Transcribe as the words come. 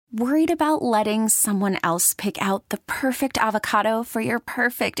Worried about letting someone else pick out the perfect avocado for your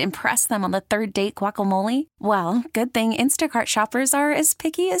perfect impress them on the third date guacamole? Well, good thing Instacart shoppers are as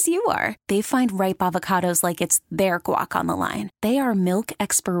picky as you are. They find ripe avocados like it's their guac on the line. They are milk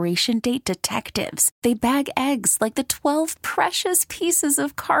expiration date detectives. They bag eggs like the 12 precious pieces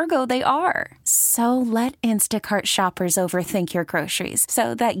of cargo they are. So let Instacart shoppers overthink your groceries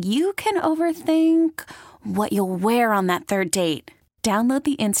so that you can overthink what you'll wear on that third date. Download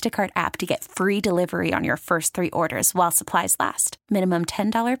the Instacart app to get free delivery on your first 3 orders while supplies last. Minimum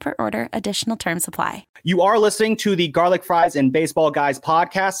 $10 per order. Additional terms apply. You are listening to the Garlic Fries and Baseball Guys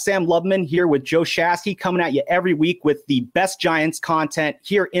podcast. Sam Lubman here with Joe Shasky coming at you every week with the best Giants content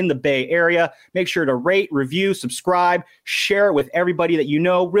here in the Bay Area. Make sure to rate, review, subscribe, share it with everybody that you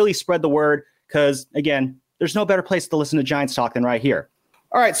know. Really spread the word because, again, there's no better place to listen to Giants talk than right here.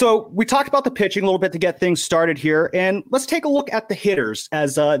 All right, so we talked about the pitching a little bit to get things started here, and let's take a look at the hitters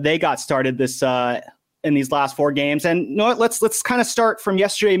as they got started this in these last 4 games. And you know what? Let's kind of start from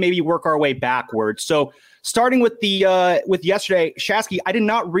yesterday, maybe work our way backwards. So starting with the with yesterday, Shasky, I did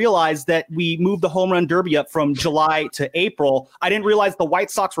not realize that we moved the home run derby up from July to April. I didn't realize the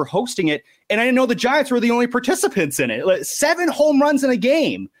White Sox were hosting it, and I didn't know the Giants were the only participants in it. 7 home runs in a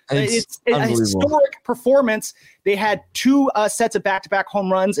game. It's a historic performance. They had 2 sets of back-to-back home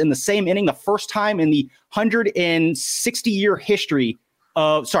runs in the same inning, the first time in the 140-year history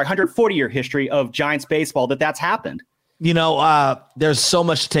of Giants baseball that's happened. You know, there's so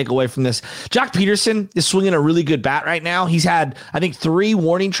much to take away from this. Jock Peterson is swinging a really good bat right now. He's had, I think, 3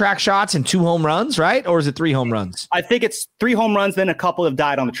 warning track shots and 2 home runs, right? Or is it 3 home runs? I think it's 3 home runs, then a couple have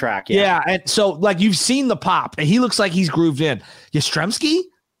died on the track. Yeah, and so, like, you've seen the pop, and he looks like he's grooved in. Yastrzemski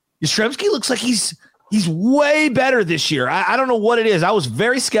looks like he's way better this year. I don't know what it is. I was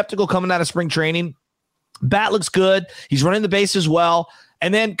very skeptical coming out of spring training. Bat looks good. He's running the bases well.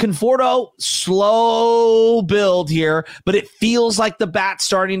 And then Conforto, slow build here, but it feels like the bat's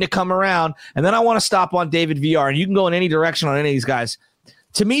starting to come around. And then I want to stop on David Villar, and you can go in any direction on any of these guys.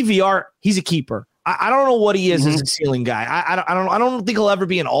 To me, Villar, he's a keeper. I don't know what he is as a ceiling guy. I don't think he'll ever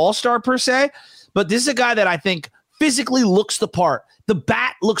be an all-star per se, but this is a guy that I think physically looks the part. The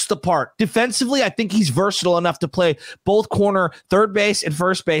bat looks the part. Defensively, I think he's versatile enough to play both corner, third base, and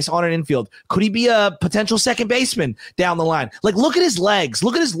first base on an infield. Could he be a potential second baseman down the line? Like, look at his legs.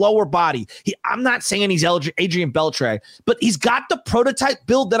 Look at his lower body. I'm not saying he's Adrian Beltre, but he's got the prototype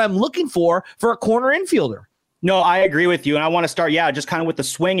build that I'm looking for a corner infielder. No, I agree with you. And I want to start, just kind of with the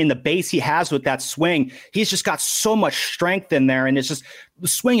swing and the base he has with that swing. He's just got so much strength in there. And it's just, the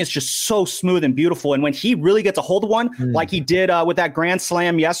swing is just so smooth and beautiful. And when he really gets a hold of one, like he did with that grand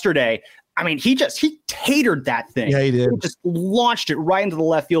slam yesterday, I mean, he tatered that thing. Yeah, he did. He just launched it right into the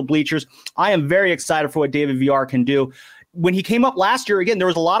left field bleachers. I am very excited for what David Villar can do. When he came up last year, again, there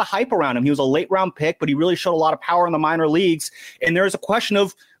was a lot of hype around him. He was a late round pick, but he really showed a lot of power in the minor leagues. And there's a question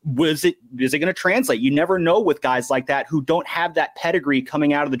of, is it going to translate? You never know with guys like that who don't have that pedigree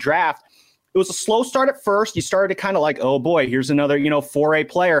coming out of the draft. It was a slow start at first. You started to kind of like, oh boy, here's another, 4A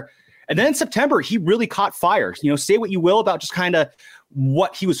player. And then in September, he really caught fire. Say what you will about just kind of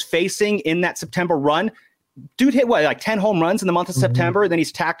what he was facing in that September run. Dude hit like 10 home runs in the month of September. Then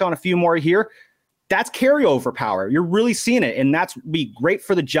he's tacked on a few more here. That's carryover power. You're really seeing it, and that's be great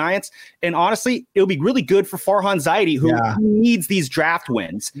for the Giants. And honestly, it'll be really good for Farhan Zaidi, who needs these draft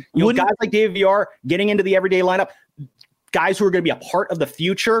wins. Guys like David Villar getting into the everyday lineup, guys who are going to be a part of the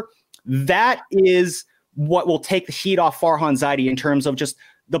future. That is what will take the heat off Farhan Zaidi in terms of just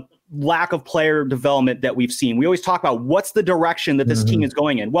the lack of player development that we've seen. We always talk about what's the direction that this team is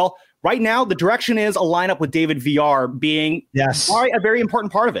going in. Well, right now, the direction is a lineup with David Villar being a very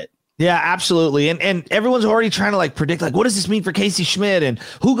important part of it. Yeah, absolutely. And everyone's already trying to like predict, like, what does this mean for Casey Schmidt and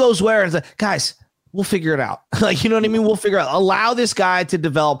who goes where? And it's like, guys, we'll figure it out. Like, you know what I mean? We'll figure out. Allow this guy to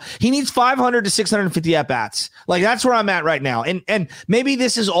develop. He needs 500 to 650 at-bats. Like, that's where I'm at right now. And maybe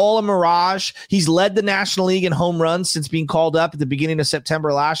this is all a mirage. He's led the National League in home runs since being called up at the beginning of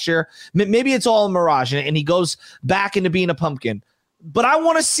September last year. Maybe it's all a mirage, and he goes back into being a pumpkin. But I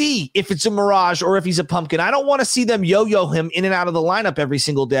want to see if it's a mirage or if he's a pumpkin. I don't want to see them yo-yo him in and out of the lineup every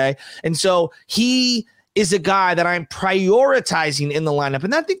single day. And so he is a guy that I'm prioritizing in the lineup.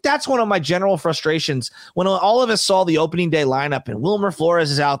 And I think that's one of my general frustrations when all of us saw the opening day lineup and Wilmer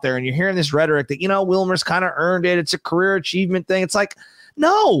Flores is out there and you're hearing this rhetoric that, Wilmer's kind of earned it. It's a career achievement thing. It's like,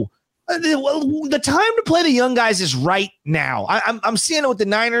 no. The time to play the young guys is right now. I'm seeing it with the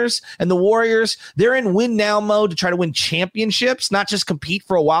Niners and the Warriors. They're in win now mode to try to win championships, not just compete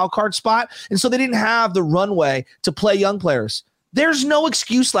for a wild card spot. And so they didn't have the runway to play young players. There's no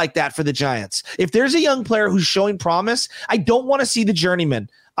excuse like that for the Giants. If there's a young player who's showing promise, I don't want to see the journeyman.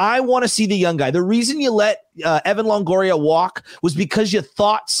 I want to see the young guy. The reason you let Evan Longoria walk was because you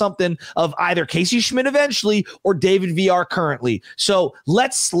thought something of either Casey Schmidt eventually or David VR currently. So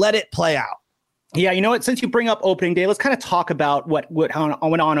let's let it play out. Yeah, you know what? Since you bring up opening day, let's kind of talk about what went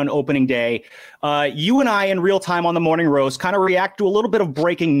on opening day. You and I, in real time on the Morning Roast, kind of react to a little bit of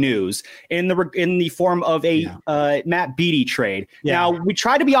breaking news in the form of a Matt Beaty trade. Yeah. Now, we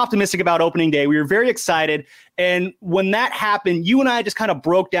tried to be optimistic about opening day. We were very excited, and when that happened, you and I just kind of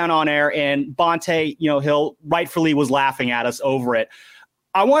broke down on air, and Bonte, Hill rightfully was laughing at us over it.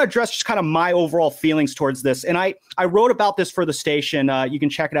 I want to address just kind of my overall feelings towards this. And I wrote about this for the station. You can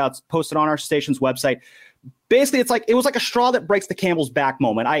check it out. It's posted on our station's website. Basically, it was like a straw that breaks the camel's back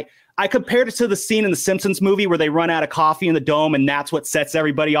moment. I compared it to the scene in the Simpsons movie where they run out of coffee in the dome, and that's what sets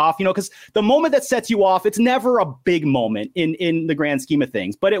everybody off, because the moment that sets you off, it's never a big moment in the grand scheme of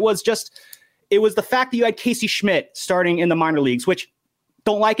things. But it was the fact that you had Casey Schmidt starting in the minor leagues, which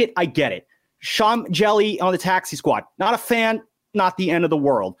don't like it. I get it. Sean Jelly on the taxi squad. Not a fan. Not the end of the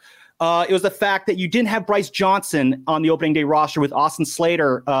world. It was the fact that you didn't have Bryce Johnson on the opening day roster with Austin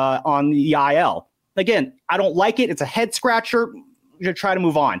Slater on the IL. Again, I don't like it. It's a head scratcher. You try to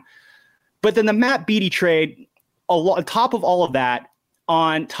move on. But then the Matt Beaty trade, on top of all of that,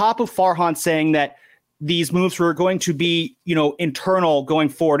 on top of Farhan saying that these moves were going to be, internal going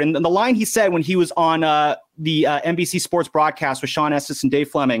forward. And the line he said when he was on the NBC Sports broadcast with Sean Estes and Dave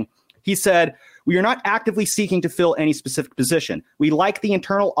Fleming, he said, "We are not actively seeking to fill any specific position. We like the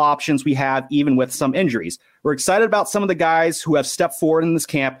internal options we have, even with some injuries. We're excited about some of the guys who have stepped forward in this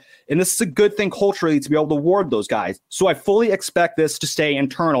camp, and this is a good thing culturally to be able to award those guys. So I fully expect this to stay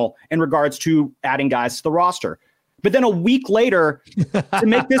internal in regards to adding guys to the roster." But then a week later, to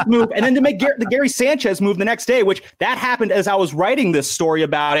make this move, and then to make the Gary Sanchez move the next day, which that happened as I was writing this story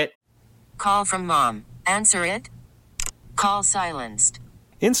about it. Call from mom. Answer it. Call silenced.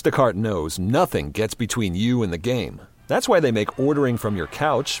 Instacart knows nothing gets between you and the game. That's why they make ordering from your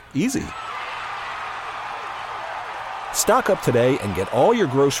couch easy. Stock up today and get all your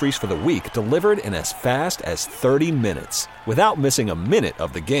groceries for the week delivered in as fast as 30 minutes without missing a minute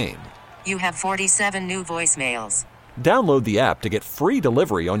of the game. You have 47 new voicemails. Download the app to get free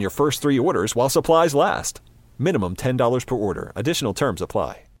delivery on your first 3 orders while supplies last. Minimum $10 per order. Additional terms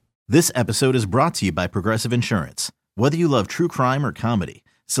apply. This episode is brought to you by Progressive Insurance. Whether you love true crime or comedy,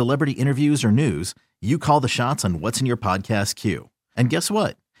 celebrity interviews or news, you call the shots on what's in your podcast queue. And guess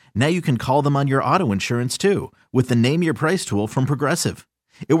what? Now you can call them on your auto insurance too with the Name Your Price tool from Progressive.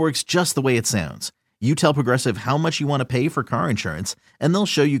 It works just the way it sounds. You tell Progressive how much you want to pay for car insurance, and they'll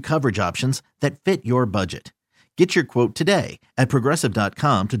show you coverage options that fit your budget. Get your quote today at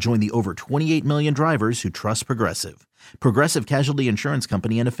Progressive.com to join the over 28 million drivers who trust Progressive. Progressive Casualty Insurance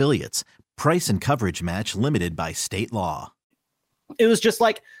Company and Affiliates. Price and coverage match limited by state law. It was just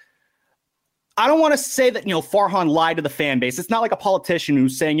like, I don't want to say that, Farhan lied to the fan base. It's not like a politician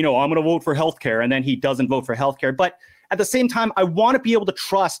who's saying, I'm going to vote for healthcare, and then he doesn't vote for healthcare. But at the same time, I want to be able to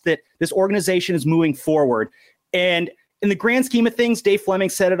trust that this organization is moving forward. And in the grand scheme of things, Dave Fleming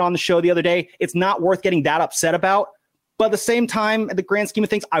said it on the show the other day, it's not worth getting that upset about. But at the same time, at the grand scheme of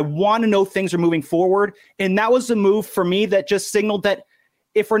things, I want to know things are moving forward. And that was a move for me that just signaled that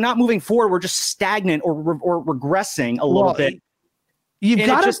if we're not moving forward, we're just stagnant or regressing a little bit. You've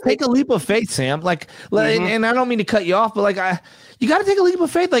got to take a leap of faith, Sam. And I don't mean to cut you off, but you got to take a leap of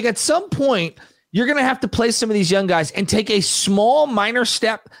faith. Like, at some point, you're going to have to play some of these young guys and take a small minor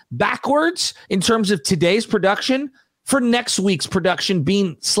step backwards in terms of today's production for next week's production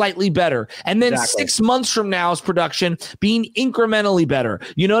being slightly better. And then 6 months from now's production being incrementally better.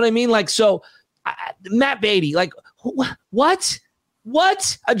 You know what I mean? Matt Beaty, what?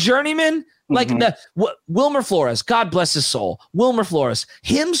 A journeyman? Wilmer Flores, God bless his soul. Wilmer Flores,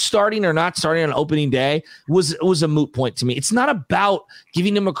 him starting or not starting on opening day was a moot point to me. It's not about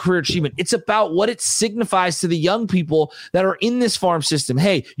giving him a career achievement. It's about what it signifies to the young people that are in this farm system.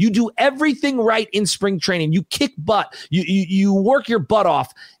 Hey, you do everything right in spring training. You kick butt. You work your butt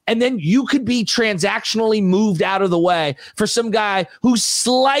off. And then you could be transactionally moved out of the way for some guy who's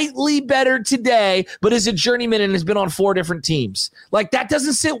slightly better today, but is a journeyman and has been on 4 different teams. That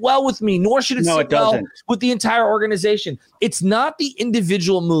doesn't sit well with me, nor should it sit well with the entire organization. It's not the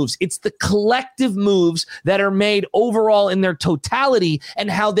individual moves. It's the collective moves that are made overall in their totality and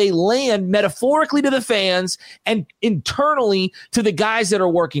how they land metaphorically to the fans and internally to the guys that are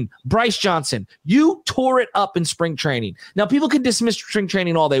working. Bryce Johnson, you tore it up in spring training. Now, people can dismiss spring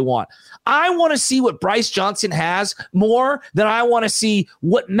training all they want. I want to see what Bryce Johnson has more than I want to see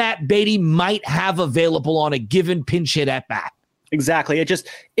what Matt Beaty might have available on a given pinch hit at bat. Exactly.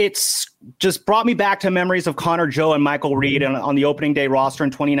 It's just brought me back to memories of Connor Joe and Michael Reed on the opening day roster in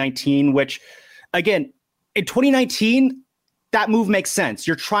 2019, which, again, in 2019, that move makes sense.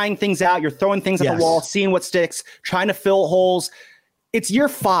 You're trying things out. You're throwing things at the wall, seeing what sticks, trying to fill holes. It's year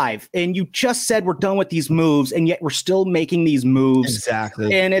 5, and you just said we're done with these moves, and yet we're still making these moves.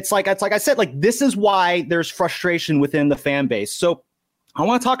 Exactly. And it's like I said, like, this is why there's frustration within the fan base. So I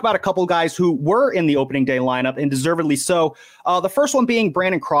want to talk about a couple of guys who were in the opening day lineup, and deservedly so. The first one being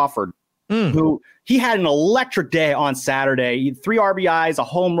Brandon Crawford, who he had an electric day on Saturday. 3 RBIs, a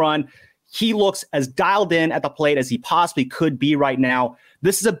home run. He looks as dialed in at the plate as he possibly could be right now.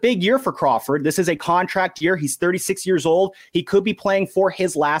 This is a big year for Crawford. This is a contract year. He's 36 years old. He could be playing for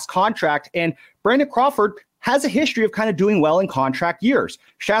his last contract. And Brandon Crawford has a history of kind of doing well in contract years.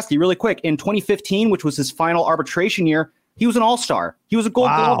 Shasty, really quick, in 2015, which was his final arbitration year, he was an all-star. He was a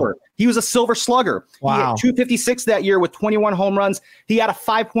gold glover. He was a silver slugger. Wow. He hit 256 that year with 21 home runs. He had a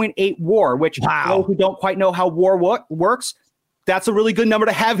 5.8 WAR, which for those who don't quite know how WAR works, that's a really good number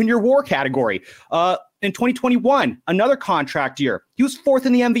to have in your WAR category. In 2021, another contract year, he was 4th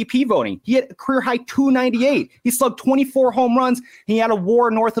in the MVP voting. He had a career-high 298. He slugged 24 home runs. He had a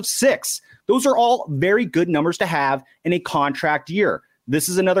WAR north of 6. Those are all very good numbers to have in a contract year. This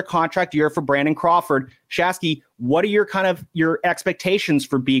is another contract year for Brandon Crawford. Shasky, what are your expectations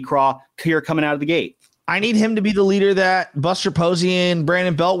for B-Craw here coming out of the gate? I need him to be the leader that Buster Posey and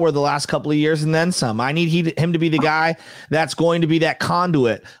Brandon Belt were the last couple of years and then some. I need him to be the guy that's going to be that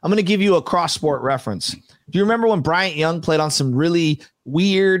conduit. I'm going to give you a cross-sport reference. Do you remember when Bryant Young played on some really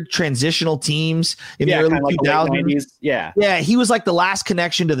weird transitional teams in the early 2000s? Yeah, he was like the last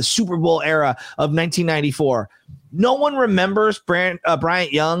connection to the Super Bowl era of 1994. No one remembers Bryant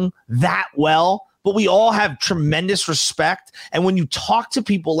Young that well, but we all have tremendous respect. And when you talk to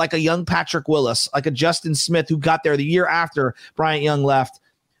people like a young Patrick Willis, like a Justin Smith, who got there the year after Bryant Young left,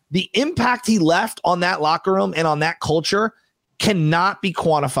 the impact he left on that locker room and on that culture cannot be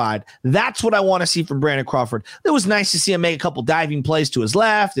quantified. That's what I want to see from Brandon Crawford. It was nice to see him make a couple diving plays to his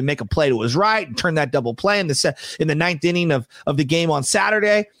left and make a play to his right and turn that double play in the 9th inning of the game on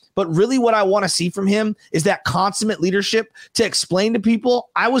Saturday. But really what I want to see from him is that consummate leadership to explain to people,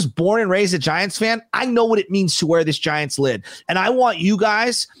 I was born and raised a Giants fan. I know what it means to wear this Giants lid. And I want you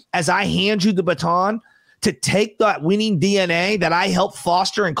guys, as I hand you the baton, to take that winning DNA that I helped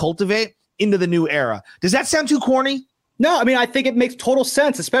foster and cultivate into the new era. Does that sound too corny? No, I mean, I think it makes total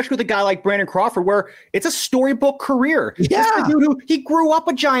sense, especially with a guy like Brandon Crawford, where it's a storybook career. Yeah. This dude who he grew up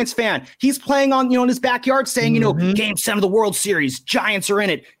a Giants fan. He's playing on, in his backyard saying, Game 7 of the World Series, Giants are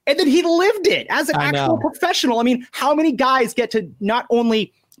in it. And then he lived it as an actual professional. I mean, how many guys get to not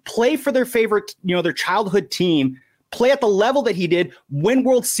only play for their favorite, their childhood team, play at the level that he did, win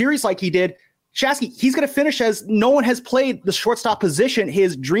World Series like he did? Shasky, he's going to finish as no one has played the shortstop position,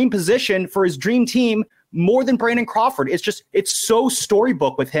 his dream position for his dream team, more than Brandon Crawford. It's so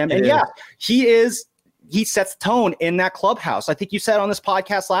storybook with him. And he sets the tone in that clubhouse. I think you said on this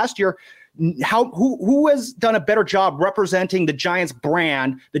podcast last year, who has done a better job representing the Giants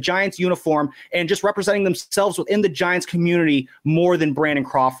brand, the Giants uniform, and just representing themselves within the Giants community more than Brandon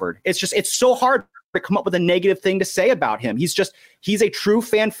Crawford? It's so hard to come up with a negative thing to say about him. He's a true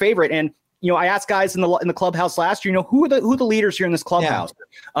fan favorite. And I asked guys in the clubhouse last year, who are the leaders here in this clubhouse?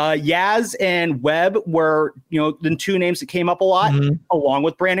 Yeah. Yaz and Webb were, the two names that came up a lot, along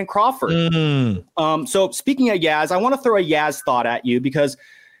with Brandon Crawford. So speaking of Yaz, I want to throw a Yaz thought at you because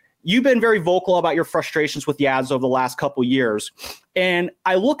you've been very vocal about your frustrations with Yaz over the last couple years. And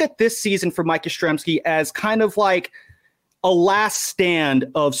I look at this season for Mike Yastrzemski as kind of like a last stand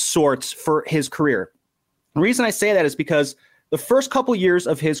of sorts for his career. The reason I say that is because the first couple years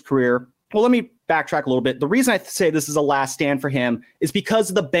of his career, well, let me backtrack a little bit. The reason I say this is a last stand for him is because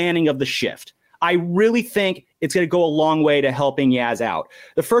of the banning of the shift. I really think it's going to go a long way to helping Yaz out.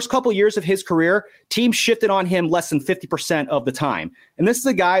 The first couple years of his career, teams shifted on him less than 50% of the time. And this is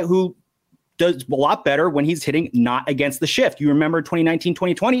a guy who does a lot better when he's hitting not against the shift. You remember 2019,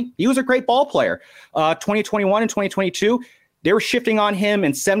 2020, he was a great ball player. 2021 and 2022, they were shifting on him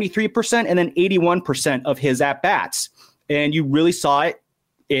in 73% and then 81% of his at-bats. And you really saw it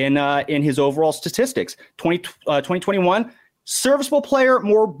in his overall statistics. 2021, serviceable player,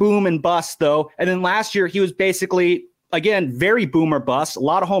 more boom and bust, though. And then last year, he was basically, again, very boom or bust, a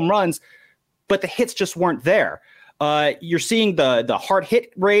lot of home runs, but the hits just weren't there. You're seeing the hard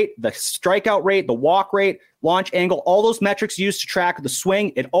hit rate, the strikeout rate, the walk rate, launch angle, all those metrics used to track the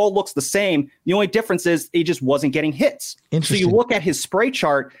swing, it all looks the same. The only difference is he just wasn't getting hits. So you look at his spray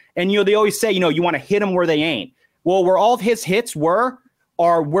chart, and they always say, you want to hit them where they ain't. Well, where all of his hits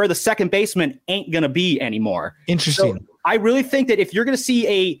are where the second baseman ain't going to be anymore. Interesting. I really think that if you're going to see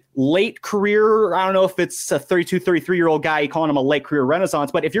a late career, I don't know if it's a 32, 33-year-old guy calling him a late career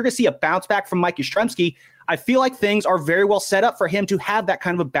renaissance, but if you're going to see a bounce back from Mike Yastrzemski, I feel like things are very well set up for him to have that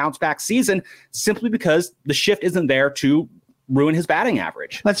kind of a bounce back season simply because the shift isn't there to ruin his batting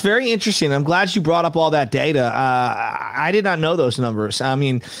average. That's very interesting. I'm glad you brought up all that data. I did not know those numbers. I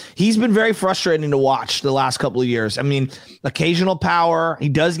mean, he's been very frustrating to watch the last couple of years. I mean, occasional power. He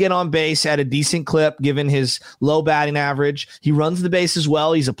does get on base at a decent clip given his low batting average. He runs the base as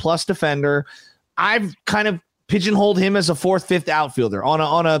well. He's a plus defender. I've kind of pigeonholed him as a 4th, 5th outfielder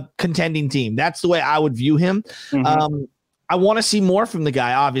on a contending team. That's the way I would view him. Mm-hmm. I want to see more from the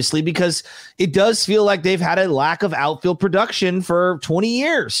guy, obviously, because it does feel like they've had a lack of outfield production for 20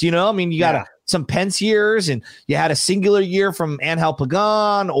 years. You know, I mean, you got some Pence years, and you had a singular year from Angel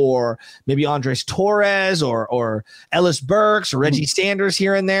Pagan or maybe Andres Torres or Ellis Burks or Reggie Sanders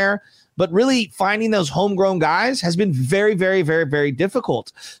here and there. But really finding those homegrown guys has been very, very, very, very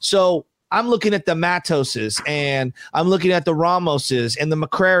difficult. So I'm looking at the Matoses and I'm looking at the Ramoses and the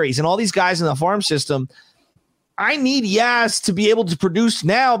McCrarys and all these guys in the farm system. I need Yaz to be able to produce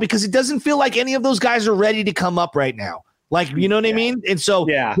now because it doesn't feel like any of those guys are ready to come up right now. Like, you know what I mean? And so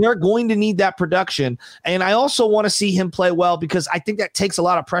they're going to need that production. And I also want to see him play well because I think that takes a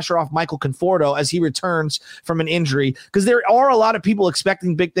lot of pressure off Michael Conforto as he returns from an injury, because there are a lot of people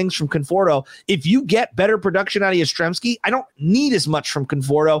expecting big things from Conforto. If you get better production out of Yastrzemski, I don't need as much from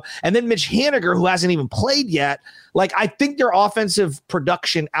Conforto. And then Mitch Haniger, who hasn't even played yet, like, I think their offensive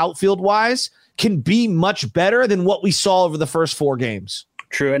production outfield-wise can be much better than what we saw over the first 4 games.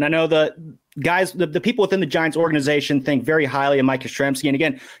 True. And I know the guys, the people within the Giants organization think very highly of Mike Yastrzemski. And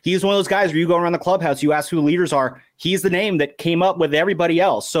again, he's one of those guys where you go around the clubhouse, you ask who the leaders are. He's the name that came up with everybody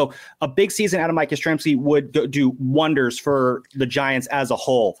else. So a big season out of Mike Yastrzemski would do wonders for the Giants as a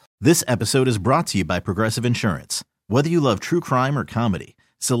whole. This episode is brought to you by Progressive Insurance. Whether you love true crime or comedy,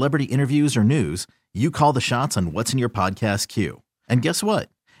 celebrity interviews or news, you call the shots on what's in your podcast queue. And guess what?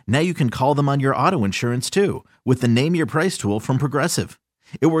 Now you can call them on your auto insurance too with the Name Your Price tool from Progressive.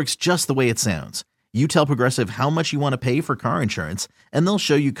 It works just the way it sounds. You tell Progressive how much you want to pay for car insurance, and they'll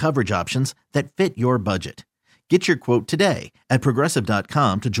show you coverage options that fit your budget. Get your quote today at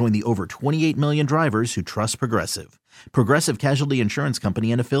Progressive.com to join the over 28 million drivers who trust Progressive. Progressive Casualty Insurance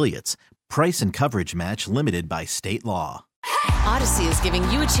Company and Affiliates. Price and coverage match limited by state law. Odyssey is giving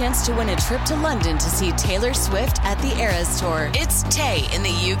you a chance to win a trip to London to see Taylor Swift at the Eras Tour. It's Tay in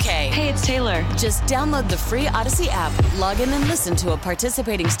the UK. Hey, it's Taylor. Just download the free Odyssey app, log in and listen to a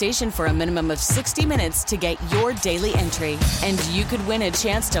participating station for a minimum of 60 minutes to get your daily entry. And you could win a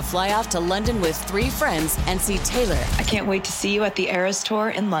chance to fly off to London with 3 friends and see Taylor. I can't wait to see you at the Eras Tour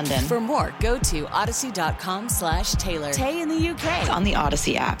in London. For more, go to odyssey.com/Taylor. Tay in the UK. It's on the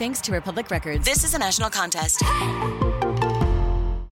Odyssey app. Thanks to Republic Records. This is a national contest.